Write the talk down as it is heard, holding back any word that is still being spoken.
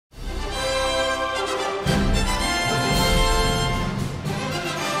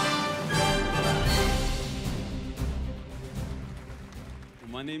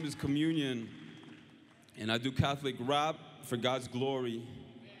name is Communion, and I do Catholic rap for God's glory.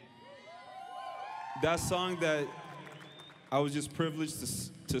 That song that I was just privileged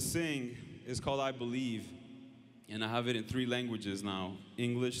to sing is called I Believe, and I have it in 3 languages now: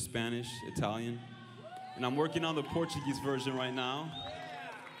 English, Spanish, Italian, and I'm working on the Portuguese version right now.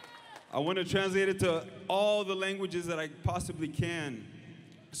 I want to translate it to all the languages that I possibly can,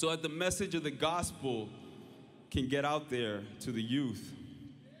 so that the message of the gospel can get out there to the youth.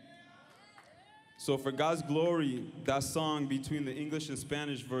 So for God's glory, that song between the English and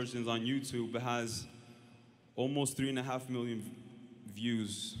Spanish versions on YouTube, it has almost 3.5 million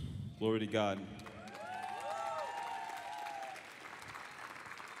views. Glory to God.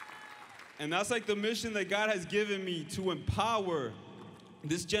 And that's like the mission that God has given me, to empower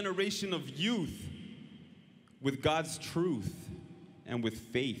this generation of youth with God's truth and with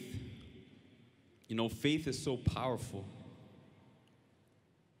faith. You know, faith is so powerful.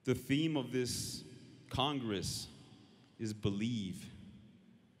 The theme of this Congress is believe.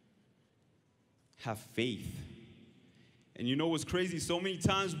 Have faith. And you know what's crazy? So many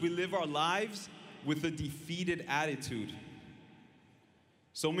times we live our lives with a defeated attitude.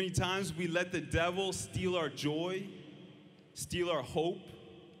 So many times we let the devil steal our joy, steal our hope,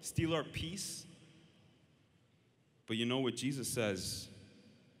 steal our peace. But you know what Jesus says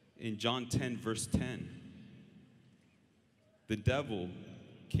in John 10, verse 10? The devil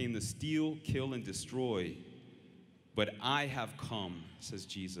came to steal, kill, and destroy, but I have come, says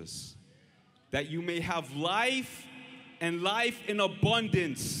Jesus, that you may have life and life in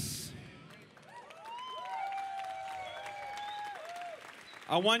abundance.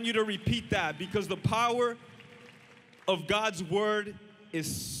 I want you to repeat that, because the power of God's word is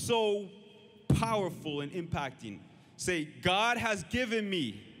so powerful and impacting. Say, God has given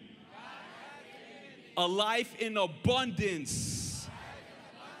me a life in abundance.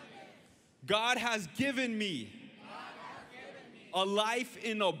 God has given me a life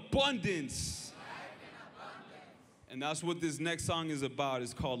in abundance. And that's what this next song is about.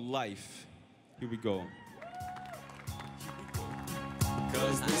 It's called Life. Here we go.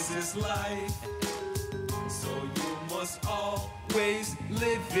 'Cause this is life, so you must always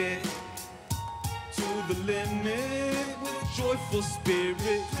live it to the limit with joyful spirit.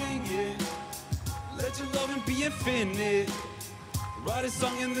 Bring it. Let your loving be infinite. Write a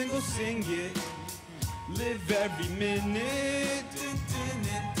song and then go sing it. Live every minute.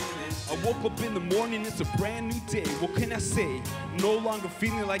 I woke up in the morning, it's a brand new day. What can I say? No longer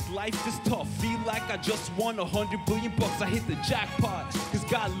feeling like life is tough. Feel like I just won $100 billion. I hit the jackpot, 'cause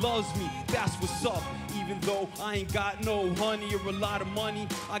God loves me, that's what's up. Even though I ain't got no honey or a lot of money,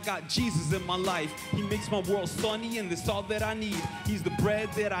 I got Jesus in my life. He makes my world sunny, and that's all that I need. He's the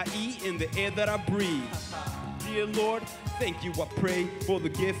bread that I eat and the air that I breathe. Dear Lord, thank you, I pray, for the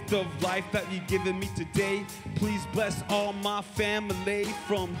gift of life that you've given me today. Please bless all my family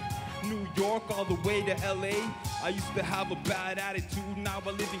from New York all the way to LA. I used to have a bad attitude, now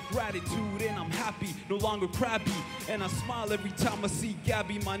I live in gratitude, and I'm happy, no longer crabby, and I smile every time I see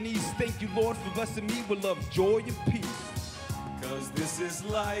Gabby, my niece. Thank you, Lord, for blessing me with love, joy, and peace. 'Cause this is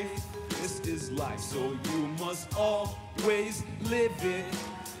life, so you must always live it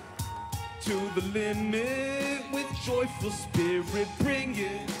to the limit with joyful spirit. Bring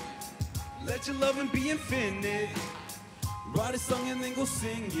it. Let your loving be infinite. Write a song and then go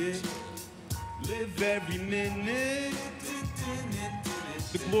sing it. Live every minute.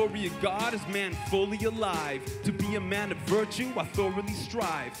 The glory of God is man fully alive. To be a man of virtue, I thoroughly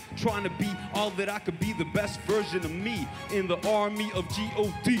strive. Trying to be all that I could be, the best version of me. In the army of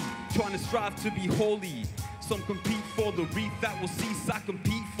God, trying to strive to be holy. Some compete for the wreath that will cease. I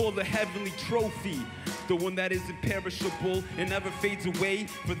compete for the heavenly trophy, the one that is imperishable and never fades away.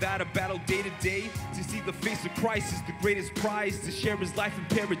 For that I battle day to day. To see the face of Christ is the greatest prize. To share his life in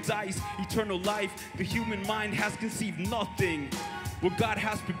paradise, eternal life. The human mind has conceived nothing what God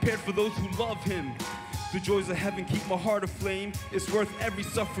has prepared for those who love him. The joys of heaven keep my heart aflame. It's worth every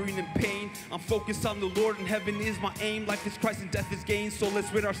suffering and pain. I'm focused on the Lord, and heaven is my aim. Life is Christ and death is gain. So let's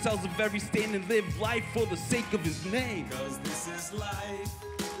rid ourselves of every stain and live life for the sake of his name. 'Cause this is life,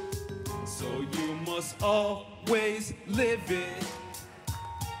 so you must always live it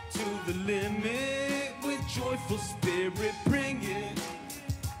to the limit with joyful spirit. Bring it.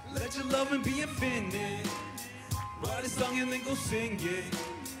 Let your loving be infinite. Write a song and then go sing it.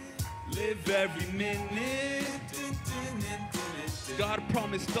 Live every minute. God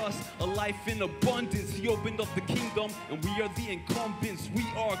promised us a life in abundance. He opened up the kingdom, and we are the incumbents. We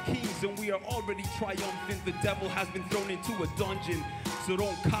are kings, and we are already triumphant. The devil has been thrown into a dungeon, so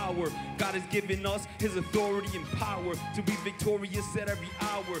don't cower. God has given us his authority and power to be victorious at every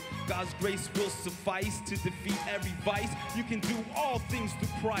hour. God's grace will suffice to defeat every vice. You can do all things through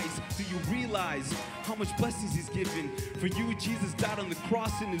Christ. Do you realize how much blessings he's given? For you, Jesus died on the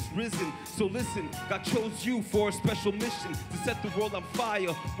cross and is risen. So listen, God chose you for a special mission, to set the world on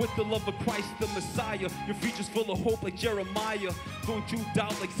fire with the love of Christ the Messiah. Your future's full of hope like Jeremiah. Don't you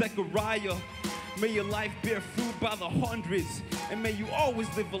doubt like Zechariah. May your life bear fruit by the hundreds, and may you always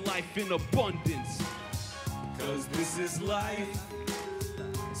live a life in abundance. 'Cause this is life,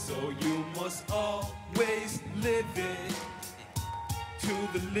 so you must always live it to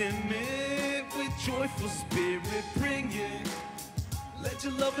the limit with joyful spirit. Bring it, let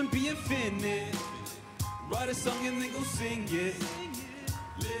your loving be infinite. Write a song and then go sing it.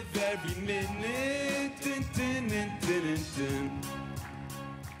 Live every minute. Dun, dun, dun, dun, dun, dun.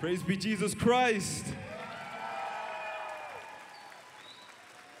 Praise be Jesus Christ.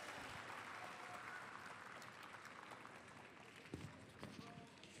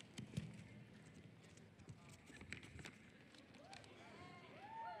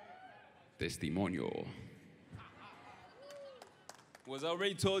 Testimonio. Was I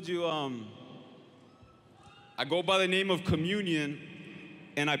already told you, I go by the name of Communion,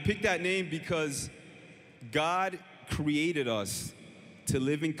 and I picked that name because God created us to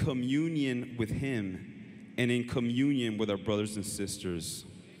live in communion with him and in communion with our brothers and sisters.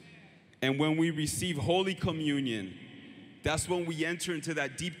 And when we receive Holy Communion, that's when we enter into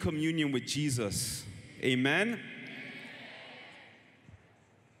that deep communion with Jesus. Amen?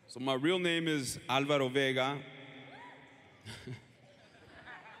 So my real name is Alvaro Vega.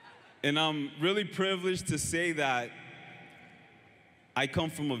 And I'm really privileged to say that I come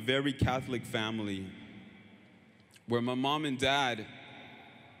from a very Catholic family where my mom and dad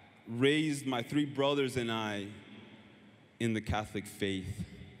raised my 3 brothers and I in the Catholic faith.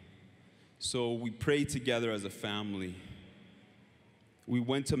 So we prayed together as a family. We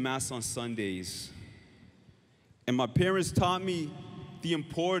went to Mass on Sundays. And my parents taught me the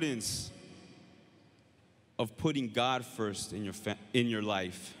importance of putting God first in your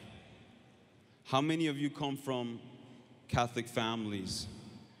life. How many of you come from Catholic families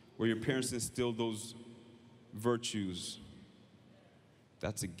where your parents instilled those virtues?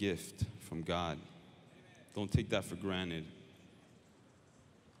 That's a gift from God. Don't take that for granted.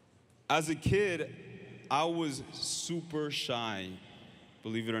 As a kid, I was super shy,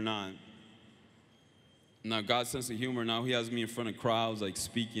 believe it or not. Now, God's sense of humor, now he has me in front of crowds, like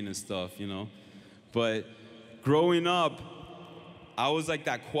speaking and stuff, you know. But growing up, I was like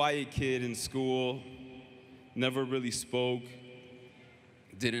that quiet kid in school, never really spoke,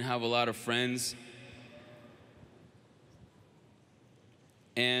 didn't have a lot of friends.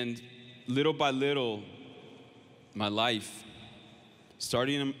 And little by little, my life,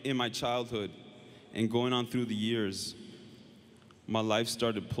 starting in my childhood and going on through the years, my life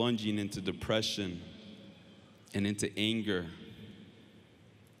started plunging into depression and into anger.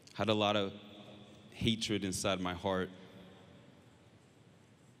 Had a lot of hatred inside my heart.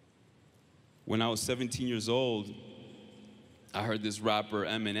 When I was 17 years old, I heard this rapper,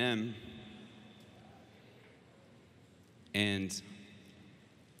 Eminem, and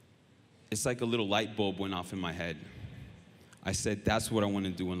it's like a little light bulb went off in my head. I said, that's what I want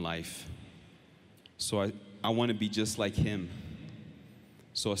to do in life. So I want to be just like him.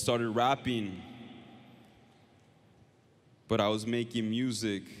 So I started rapping, but I was making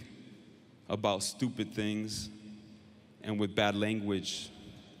music about stupid things and with bad language,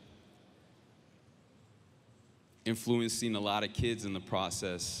 influencing a lot of kids in the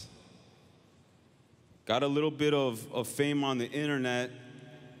process. Got a little bit of fame on the internet.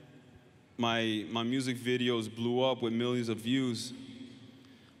 My music videos blew up with millions of views.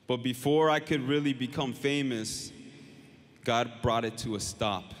 But before I could really become famous, God brought it to a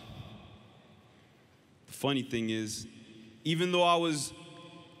stop. The funny thing is, even though I was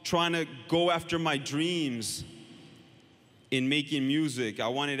trying to go after my dreams in making music, I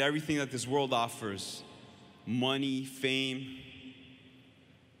wanted everything that this world offers, money, fame.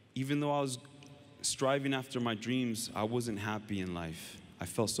 Even though I was striving after my dreams, I wasn't happy in life. I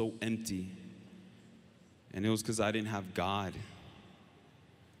felt so empty. And it was because I didn't have God.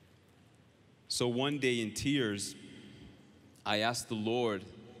 So one day in tears, I asked the Lord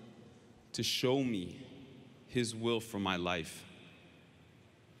to show me His will for my life.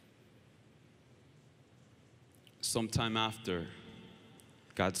 Sometime after,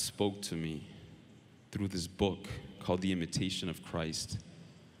 God spoke to me through this book called The Imitation of Christ.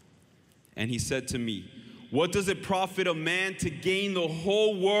 And he said to me, "What does it profit a man to gain the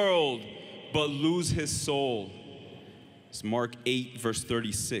whole world but lose his soul?" It's Mark 8, verse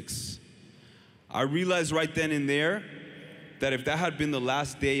 36. I realized right then and there that if that had been the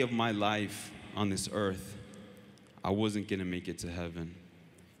last day of my life on this earth, I wasn't going to make it to heaven.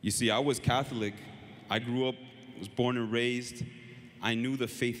 You see, I was Catholic. I grew up, was born and raised. I knew the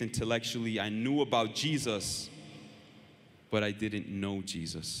faith intellectually. I knew about Jesus, but I didn't know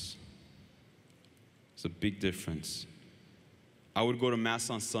Jesus. It's a big difference. I would go to Mass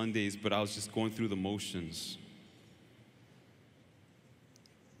on Sundays, but I was just going through the motions.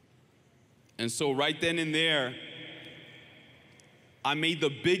 And so right then and there, I made the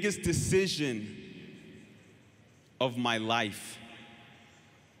biggest decision of my life.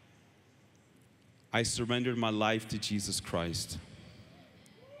 I surrendered my life to Jesus Christ.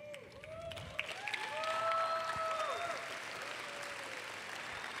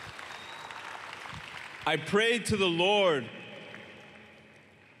 I prayed to the Lord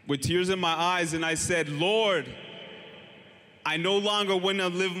with tears in my eyes, and I said, "Lord, I no longer want to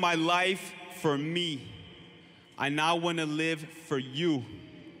live my life for me. I now want to live for you."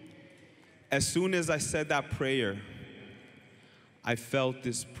 As soon as I said that prayer, I felt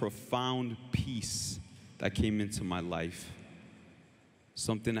this profound peace that came into my life.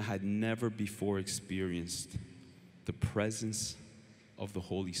 Something I had never before experienced. The presence of the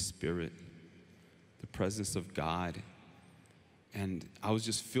Holy Spirit. The presence of God. And I was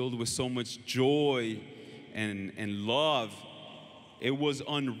just filled with so much joy and love. It was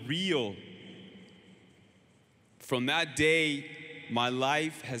unreal. From that day, my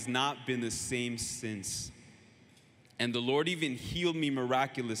life has not been the same since. And the Lord even healed me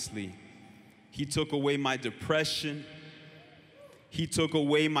miraculously. He took away my depression. He took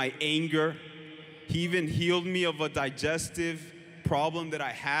away my anger. He even healed me of a digestive problem that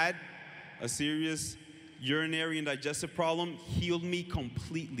I had, a serious urinary and digestive problem. Healed me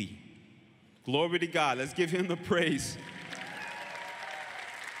completely. Glory to God. Let's give him the praise.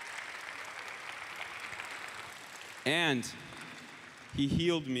 And he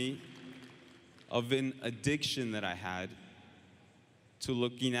healed me of an addiction that I had to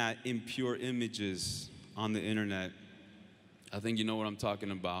looking at impure images on the internet. I think you know what I'm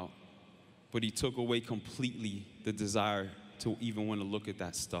talking about. But he took away completely the desire to even want to look at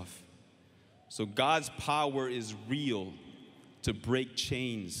that stuff. So God's power is real to break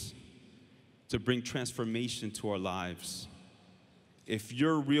chains, to bring transformation to our lives. If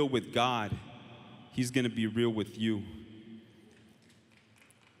you're real with God, he's going to be real with you.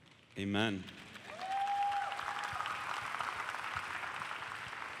 Amen.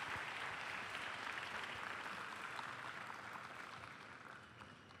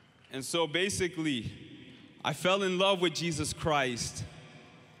 And so basically, I fell in love with Jesus Christ.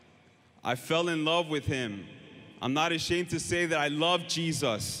 I fell in love with him. I'm not ashamed to say that I love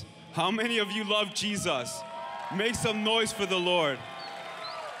Jesus. How many of you love Jesus? Make some noise for the Lord.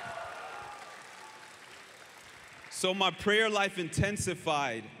 So my prayer life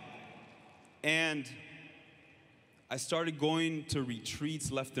intensified, and I started going to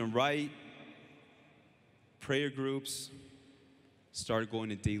retreats left and right, prayer groups, started going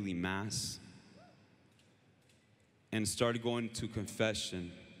to daily mass, and started going to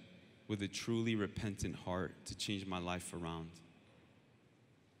confession with a truly repentant heart to change my life around.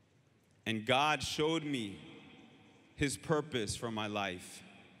 And God showed me his purpose for my life,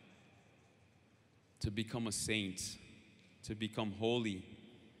 to become a saint, to become holy,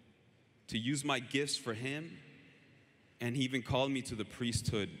 to use my gifts for him, and he even called me to the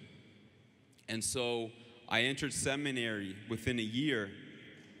priesthood. And so I entered seminary within a year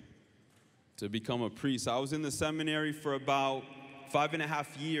to become a priest. I was in the seminary for about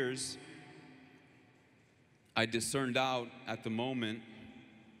 5.5 years. I discerned out at the moment.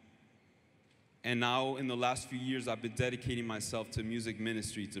 And now in the last few years, I've been dedicating myself to music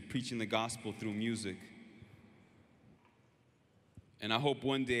ministry, to preaching the gospel through music. And I hope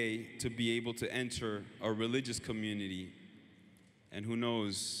one day to be able to enter a religious community. And who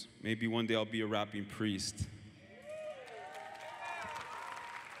knows, maybe one day I'll be a rapping priest.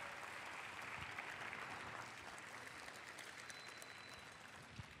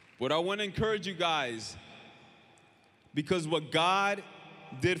 But I want to encourage you guys, because what God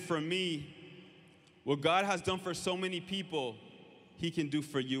did for me, what God has done for so many people, he can do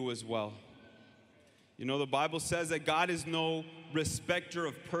for you as well. You know, the Bible says that God is no respecter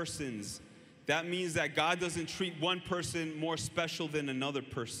of persons. That means that God doesn't treat one person more special than another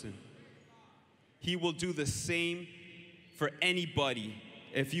person. He will do the same for anybody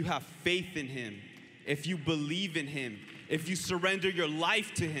if you have faith in him if you believe in him, if you surrender your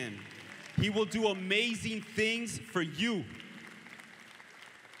life to him. He will do amazing things for you.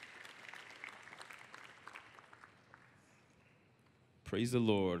 Praise the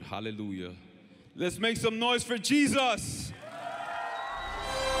Lord. Hallelujah. Let's make some noise for Jesus.